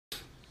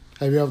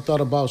Have you ever thought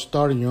about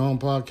starting your own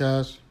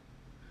podcast?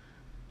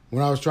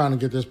 When I was trying to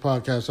get this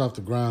podcast off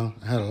the ground,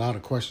 I had a lot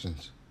of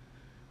questions.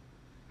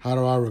 How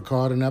do I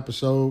record an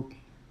episode?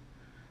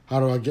 How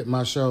do I get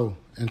my show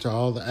into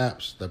all the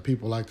apps that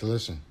people like to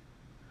listen?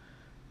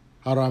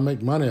 How do I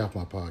make money off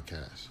my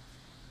podcast?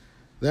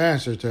 The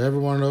answer to every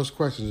one of those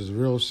questions is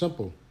real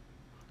simple,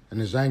 and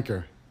it's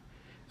Anchor.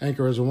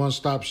 Anchor is a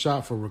one-stop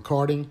shop for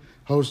recording,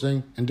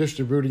 hosting, and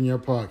distributing your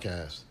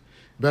podcast.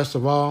 Best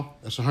of all,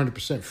 it's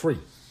 100% free,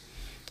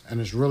 and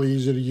it's really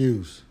easy to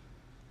use.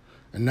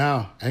 And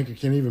now, Anchor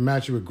can even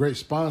match you with great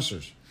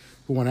sponsors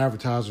who want to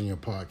advertise on your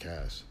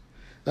podcast.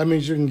 That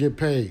means you can get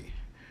paid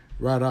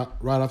right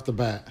off the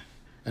bat.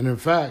 And in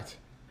fact,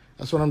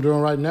 that's what I'm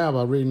doing right now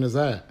by reading this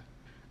ad.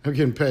 I'm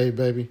getting paid,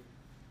 baby.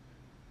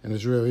 And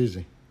it's real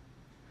easy.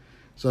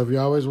 So if you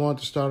always want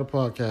to start a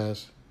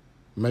podcast,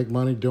 make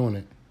money doing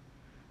it,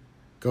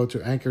 go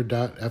to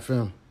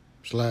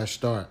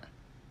anchor.fm/start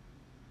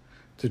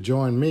to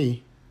join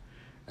me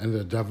and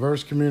the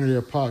diverse community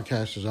of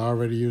podcasters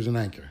already using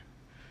Anchor.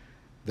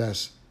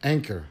 That's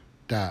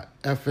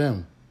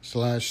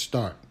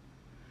anchor.fm/start.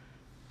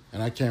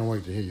 And I can't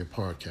wait to hear your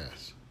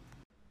podcast.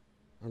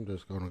 I'm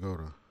just going to go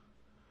to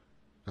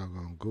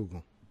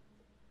Google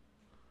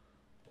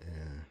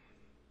and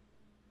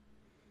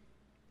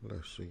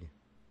let's see.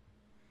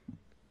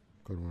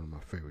 Go to one of my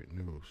favorite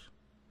news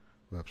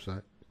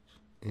websites,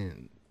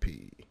 NPR.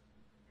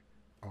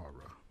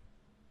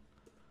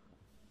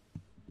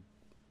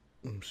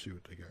 Let me see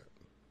what they got.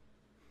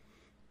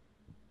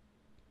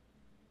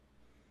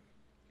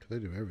 They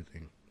do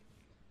everything.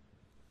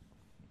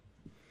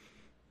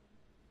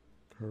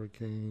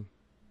 Hurricane,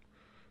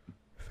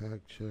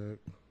 fact check,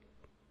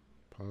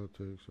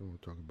 politics. I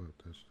won't talk about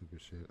that stupid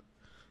shit.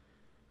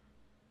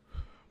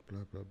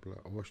 Blah, blah,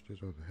 blah.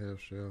 Oysters on the half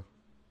shell.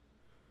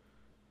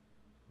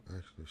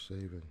 Actually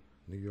saving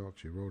New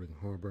York's eroding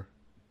harbor.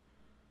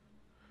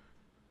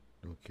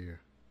 Don't care.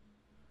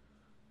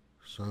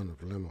 Son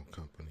of limo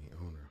company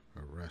owner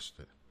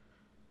arrested.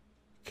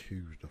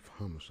 Accused of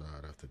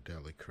homicide after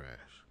Delhi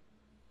crash.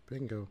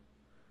 Bingo.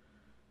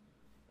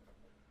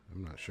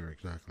 I'm not sure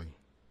exactly.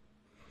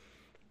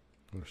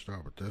 I'm going to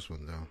start with this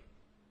one, though.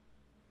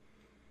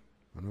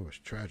 I know it's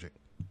tragic.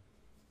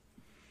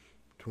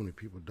 20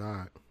 people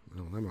died in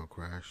a limo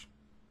crash.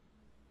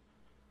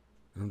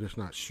 And I'm just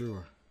not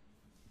sure.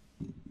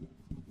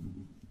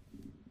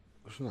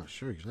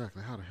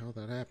 Exactly how the hell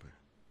that happened.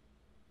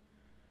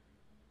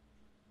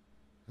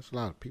 That's a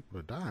lot of people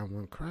to die in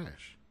one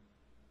crash.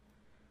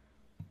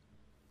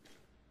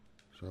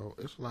 So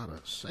it's a lot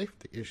of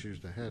safety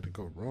issues that had to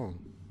go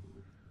wrong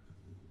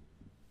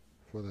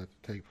for that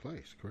to take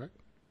place, correct?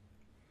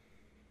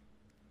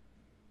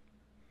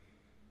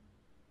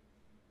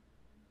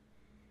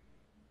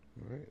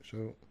 All right, so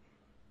it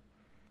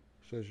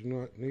says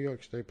New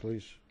York State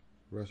Police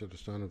arrested the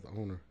son of the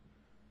owner of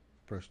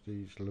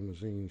Prestige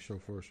Limousine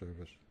Chauffeur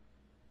Service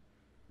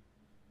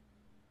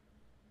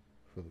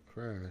for the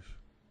crash.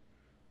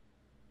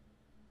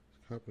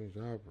 The company's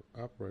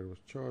operator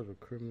was charged with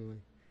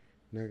criminally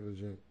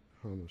negligent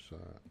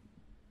homicide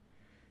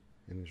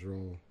in his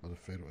role of the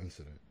fatal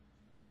incident.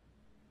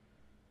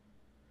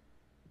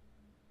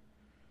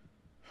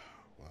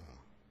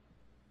 Wow.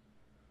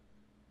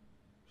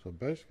 So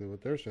basically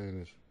what they're saying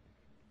is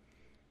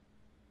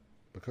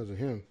because of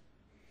him,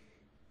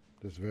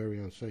 this very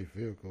unsafe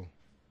vehicle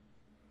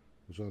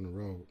was on the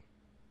road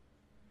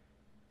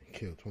and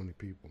killed 20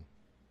 people.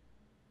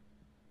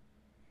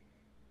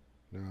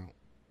 Now,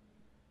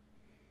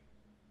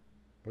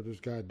 what this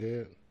guy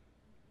did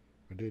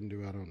or didn't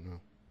do, I don't know.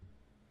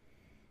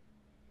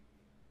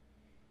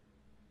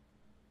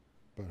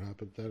 But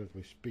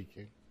hypothetically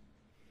speaking,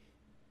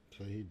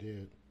 say he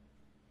did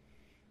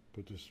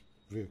put this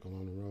vehicle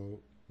on the road,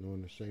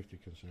 knowing the safety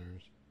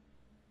concerns,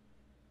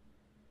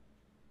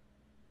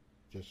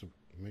 just to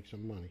make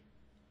some money.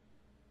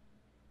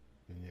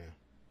 And yeah,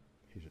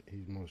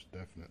 he's most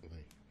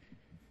definitely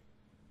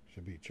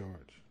should be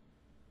charged.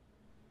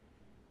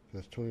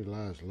 That's 20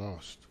 lives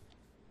lost.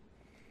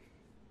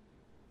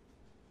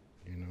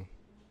 You know,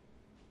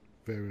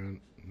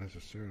 very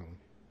unnecessarily.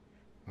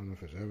 I don't know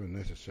if it's ever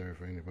necessary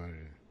for anybody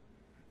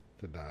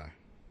to die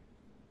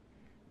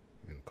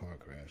in a car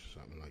crash or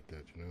something like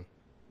that, you know.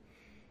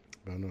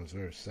 But I know it's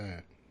very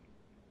sad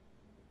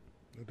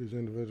that these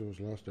individuals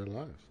lost their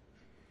lives.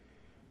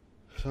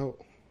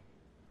 So,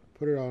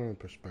 put it all in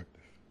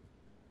perspective.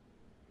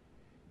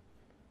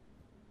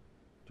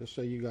 Just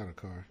say you got a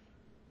car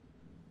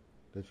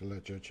that you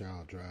let your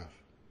child drive.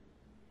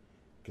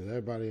 Because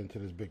everybody into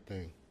this big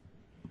thing.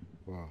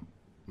 Well,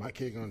 my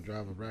kid gonna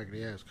drive a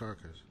raggedy ass car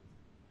because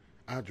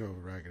I drove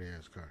a raggedy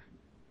ass car.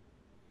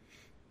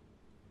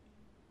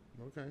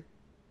 Okay.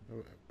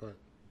 But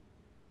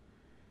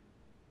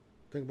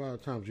think about the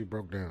times you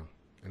broke down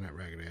in that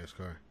raggedy ass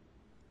car.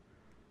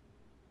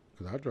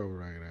 Because I drove a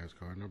raggedy ass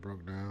car and I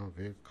broke down,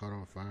 vehicle caught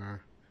on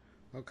fire,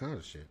 all kinds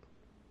of shit.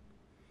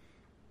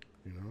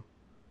 You know?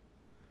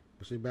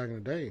 But see, back in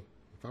the day,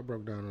 if I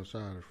broke down on the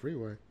side of the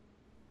freeway,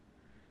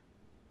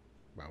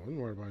 I wasn't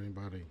worried about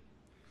anybody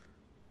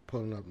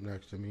pulling up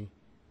next to me,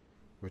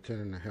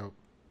 pretending to help,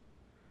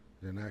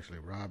 than actually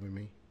robbing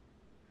me.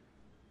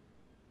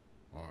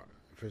 Or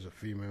if it's a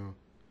female,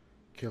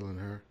 killing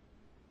her.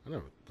 I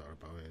never thought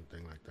about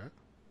anything like that.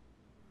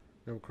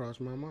 Never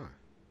crossed my mind.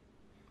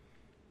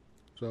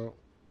 So,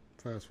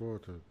 fast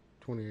forward to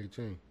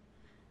 2018,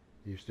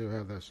 you still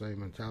have that same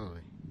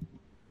mentality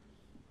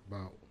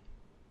about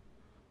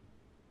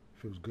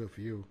if it was good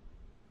for you,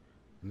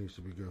 it needs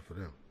to be good for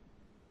them.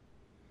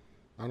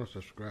 I don't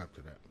subscribe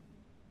to that.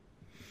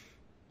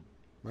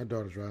 My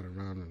daughter's riding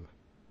around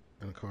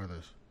in a car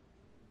that's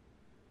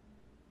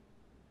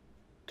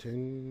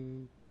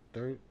 10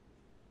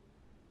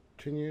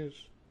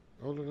 years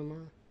older than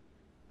mine.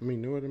 I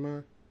mean, newer than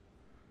mine.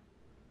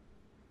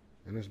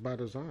 And it's by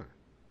design.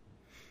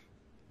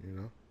 You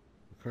know,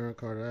 the current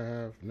car that I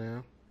have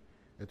now,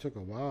 it took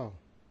a while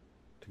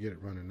to get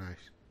it running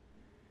nice.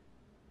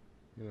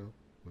 You know,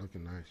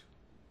 looking nice.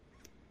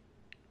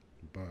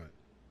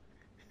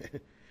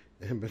 But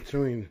in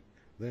between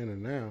then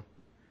and now,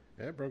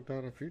 it broke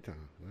down a few times,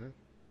 man.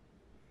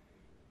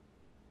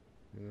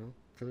 You know,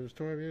 because it was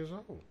 12 years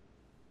old.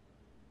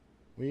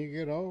 When you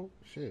get old,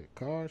 shit,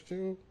 cars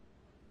too,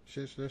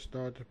 shit just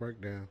start to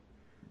break down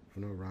for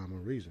no rhyme or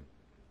reason.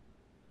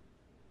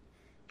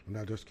 And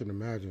I just can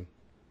imagine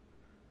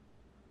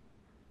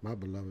my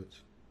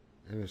beloveds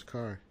in his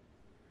car,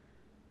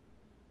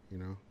 you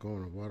know,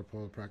 going to water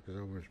polo practice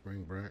over in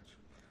Spring Branch,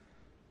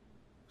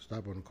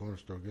 stop on the corner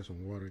store, get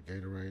some water,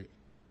 Gatorade,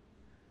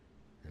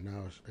 and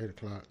now it's 8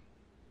 o'clock,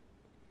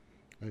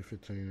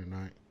 8:15 at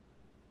night,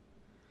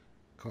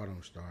 car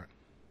don't start,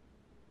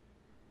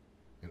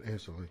 and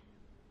instantly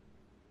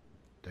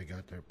they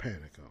got their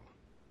panic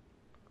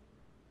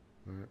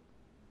on. Right?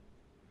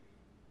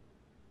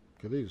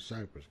 Because these are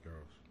Cypress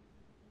girls.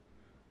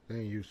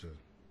 They ain't used to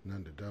none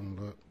of the dumb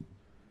look.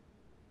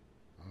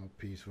 All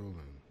peaceful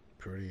and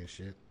pretty and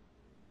shit.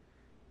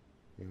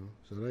 You know?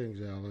 So their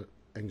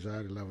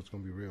anxiety level's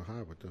going to be real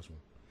high with this one.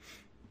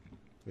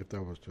 If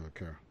that was to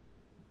occur.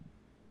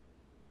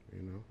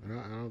 You know? And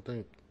I don't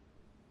think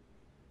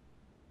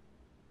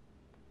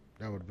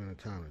that would have been a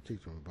time to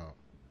teach them about,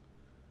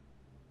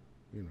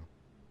 you know,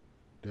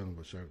 dealing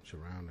with certain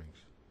surroundings.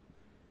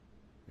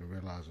 And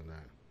realizing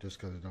that just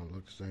because it don't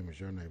look the same as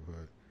your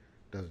neighborhood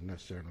doesn't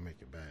necessarily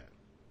make it bad.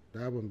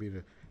 That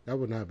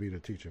would not be the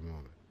teaching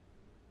moment.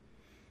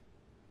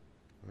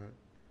 Right?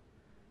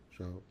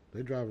 So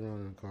they drive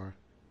around in a car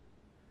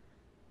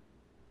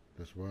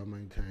that's well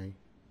maintained,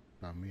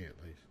 by me at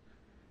least.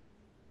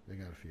 They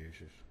got a few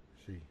issues.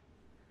 See,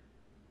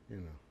 you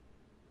know,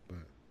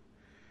 but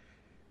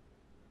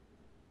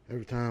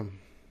every time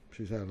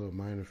she's had a little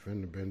minor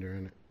fender bender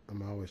in it,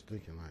 I'm always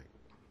thinking like,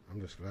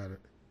 I'm just glad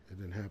it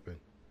didn't happen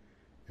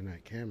in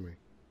that Camry.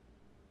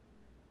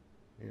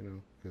 You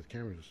know, because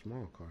Camry's a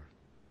small car.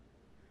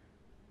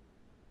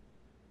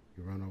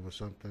 You run over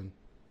something,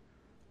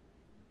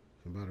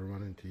 somebody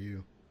run into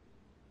you.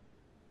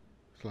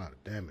 It's a lot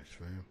of damage,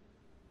 fam.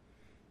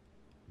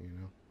 You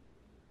know?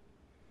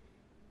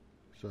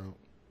 So,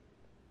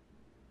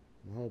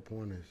 my whole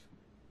point is,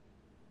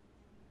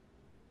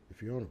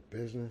 if you own a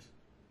business,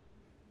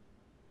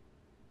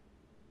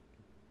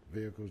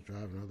 vehicles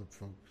driving other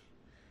folks,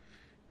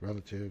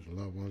 relatives, and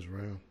loved ones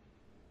around,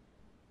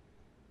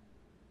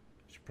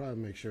 you should probably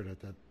make sure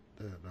that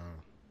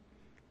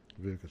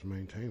vehicle's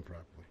maintained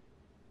properly.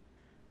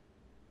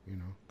 You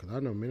know, because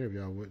I know many of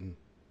y'all wouldn't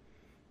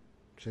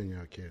send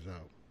y'all kids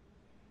out.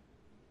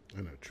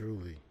 And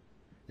truly,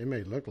 it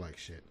may look like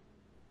shit,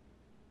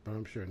 but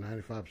I'm sure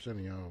 95% of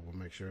y'all will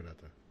make sure that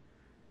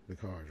the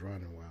car is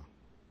running well.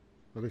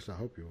 At least I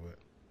hope you would.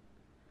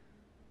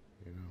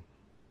 You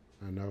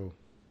know, I know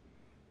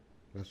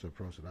that's the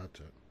approach that I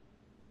took.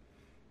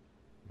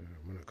 You know,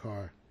 when a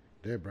car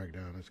did break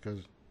down, it's because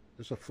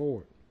it's a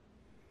Ford.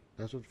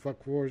 That's what the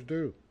fuck Fords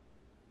do.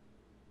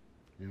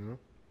 You know?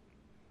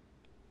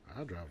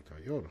 I drive a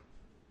Toyota.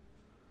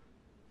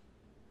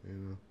 You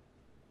know?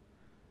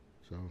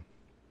 So,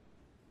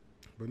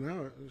 but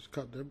now it's a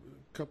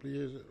couple of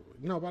years,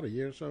 about a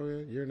year or so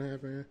in, year and a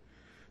half in.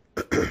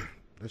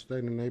 They stay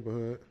in the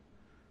neighborhood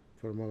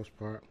for the most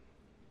part.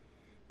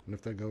 And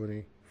if they go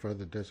any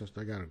further distance,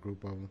 they got a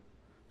group of them.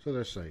 So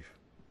they're safe,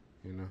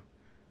 you know.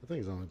 I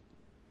think it's only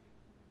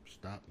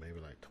stopped maybe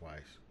like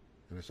twice.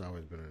 And it's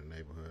always been in the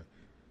neighborhood.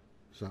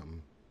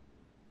 Something.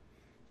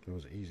 It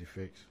was an easy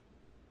fix.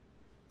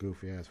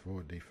 Goofy ass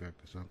Ford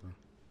defect or something.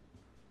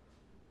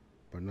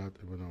 But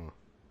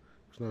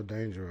there's no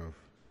danger of,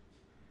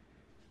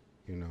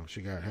 you know,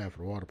 she got half of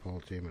the water polo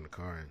team in the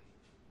car and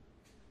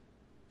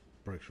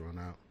brakes run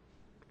out.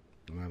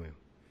 And that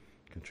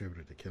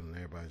contributed to killing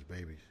everybody's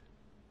babies.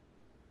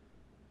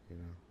 You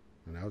know,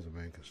 and that was the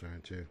main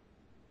concern too.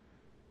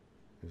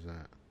 Is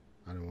that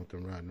I didn't want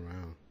them riding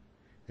around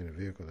in a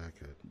vehicle that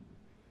could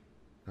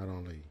not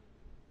only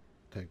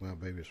take my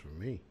babies from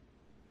me,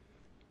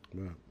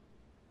 but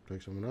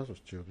take someone else's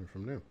children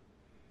from them.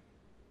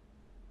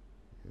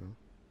 You know?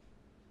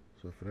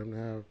 So for them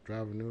to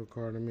drive a newer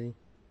car than me,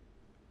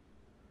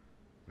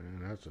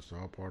 man, that's just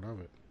all part of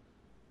it.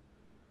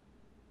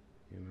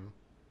 You know?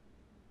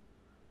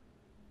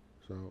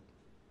 So,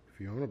 if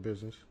you own a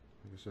business,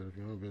 like I said, if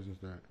you own a business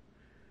that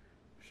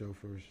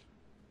chauffeurs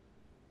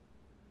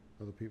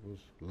other people's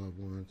loved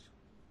ones,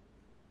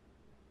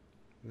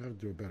 you got to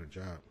do a better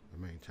job of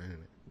maintaining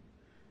it.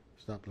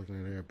 Stop looking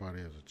at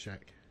everybody as a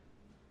check.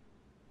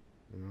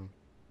 You know,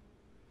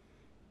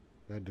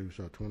 that dude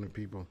saw 20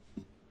 people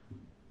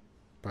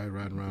probably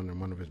riding around in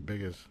one of his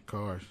biggest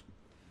cars,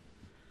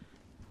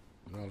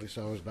 and all he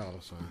saw was dollar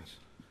signs.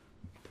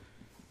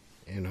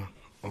 You know,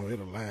 oh,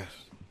 it'll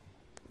last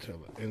till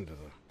the end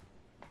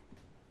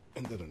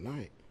of the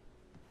night.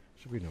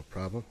 Should be no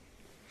problem.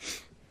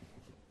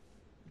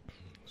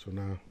 So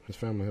now his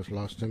family has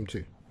lost him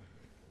too.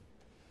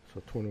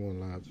 So 21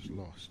 lives is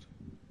lost.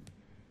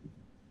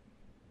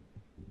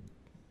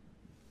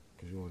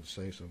 Because you want to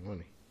save some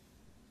money.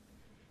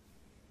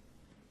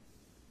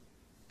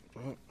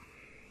 But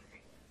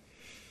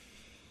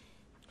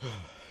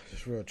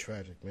it's real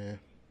tragic, man.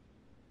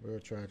 Real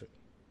tragic.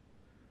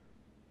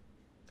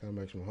 Kind of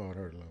makes my heart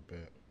hurt a little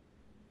bit.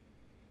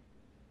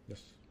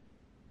 Just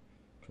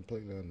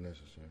completely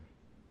unnecessary.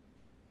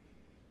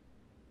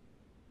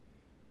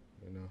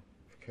 You know,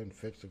 if you couldn't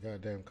fix the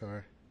goddamn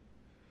car,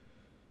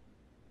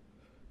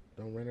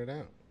 don't rent it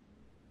out.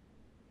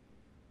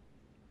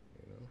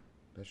 You know,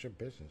 that's your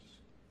business.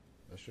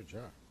 That's your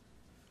job.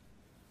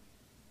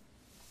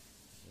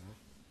 You know?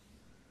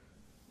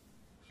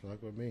 It's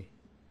like with me.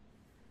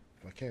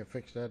 If I can't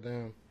fix that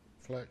damn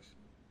flex,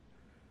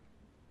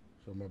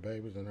 so my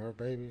babies and her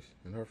friends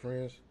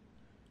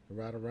can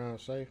ride around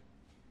safe,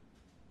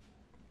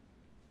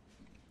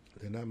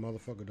 then that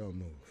motherfucker don't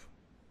move.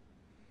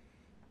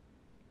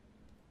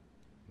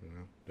 You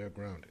know, they're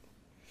grounded.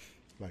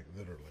 Like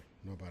literally,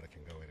 nobody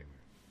can go anywhere.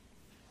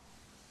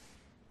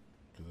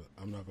 Cause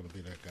I'm not gonna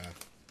be that guy.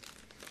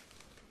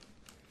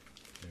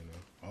 You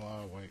know,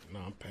 oh wait, no,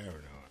 I'm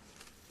paranoid.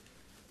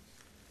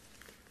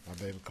 My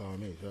baby called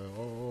me, said,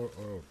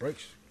 oh,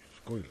 brakes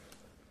squealing.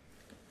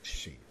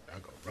 Shit, I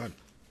go run.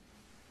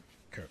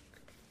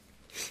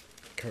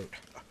 Kurt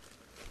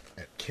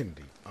at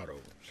Kennedy Auto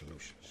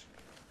Solutions.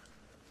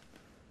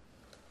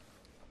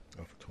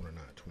 Off for $29.20.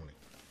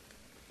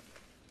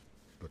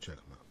 Go check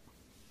them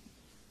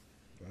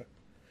out. Right?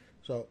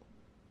 So,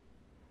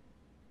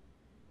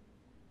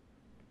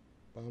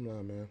 bottom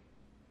line, man.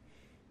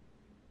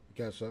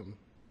 You got something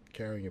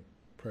carrying your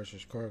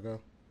precious cargo?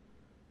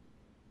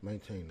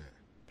 Maintain that.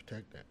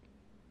 Protect that.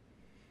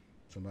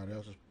 Somebody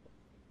else's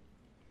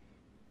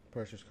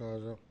precious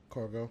cargo?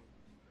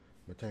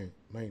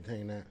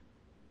 Maintain that.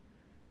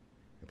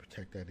 And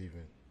protect that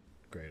even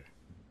greater.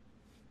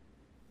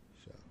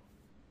 So,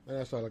 and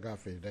that's all I got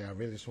for you today. I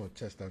really just want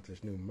to test out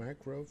this new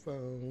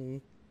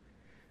microphone.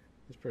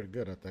 It's pretty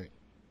good, I think.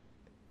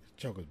 This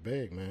choker's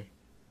big, man.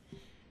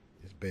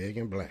 It's big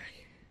and black.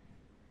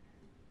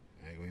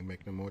 I ain't gonna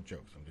make no more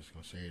jokes. I'm just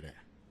gonna say that.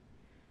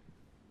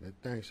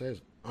 That thing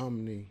says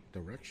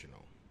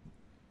omnidirectional.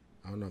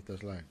 I don't know if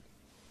that's like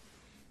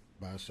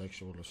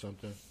bisexual or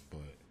something,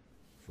 but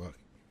fuck.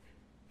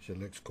 Shit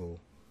looks cool.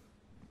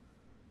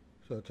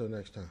 So until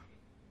next time,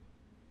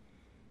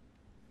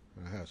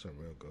 I have something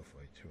real good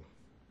for you too.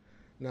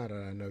 Now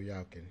that I know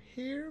y'all can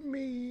hear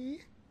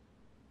me,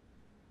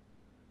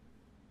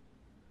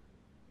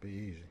 be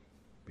easy,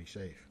 be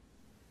safe,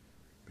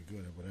 be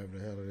good at whatever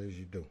the hell it is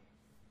you do.